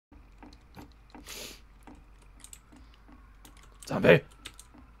Zombie!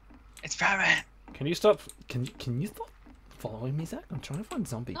 It's Batman! Can you stop? Can you stop following me, Zach? I'm trying to find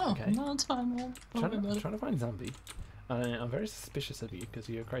Zombie. Oh, okay. no, it's fine, man. Trying to find Zombie. I'm very suspicious of you because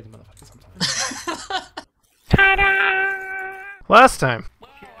you're a crazy motherfucker sometimes. Ta-da! Last time.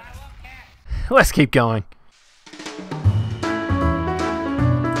 Let's keep going.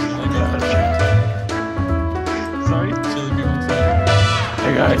 Sorry?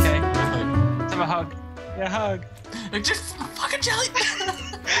 Hey guys. Okay. Let's have a hug. Yeah, hug. Just fucking jelly!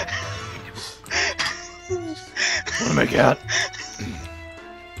 Wanna make out?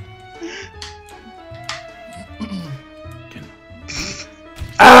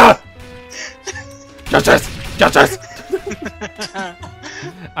 Ah! Justice! Justice!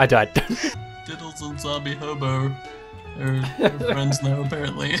 I died. Diddles and Zombie Hobo are friends now,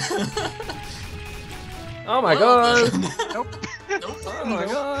 apparently. Oh my god! Nope. Nope. Oh my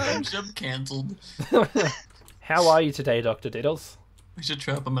god! Friendship cancelled. How are you today, Dr. Diddles? We should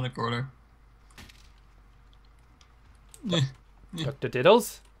trap him in a corner. Dr.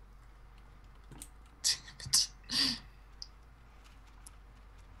 Diddles? Damn it.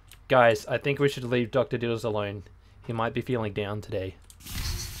 Guys, I think we should leave Dr. Diddles alone. He might be feeling down today.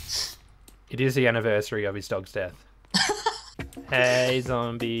 It is the anniversary of his dog's death. Hey,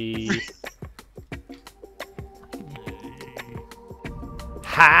 zombie.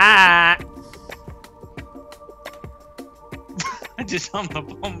 Ha! I just hung the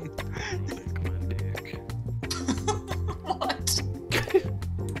bomb. What?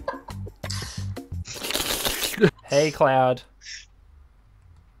 Hey, Cloud.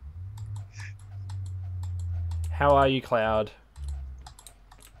 How are you, Cloud?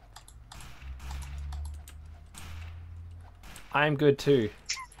 I'm good too.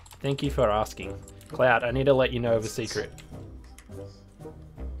 Thank you for asking. Cloud, I need to let you know of a secret.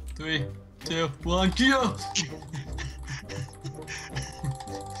 3, 2, 1, go!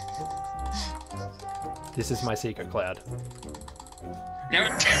 This is my secret, Cloud.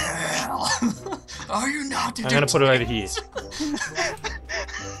 Are you not? I'm gonna put it over here.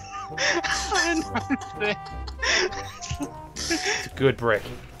 It's a good brick.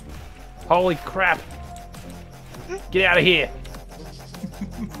 Holy crap! Get out of here!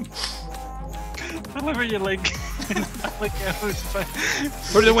 I love how you like. Like I was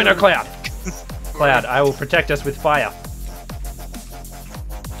Through the window, Cloud! Cloud, I will protect us with fire.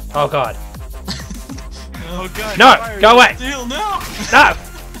 Oh god. Oh god. No! fire. Go away! Deal, no! No!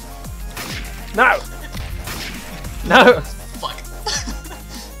 No! No! Fuck.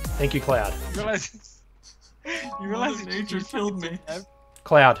 Thank you, Cloud. You realize Mother Nature killed me.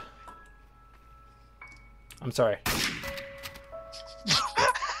 Cloud. I'm sorry.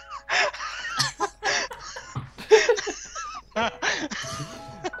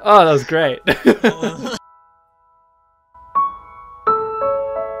 Oh, that was great.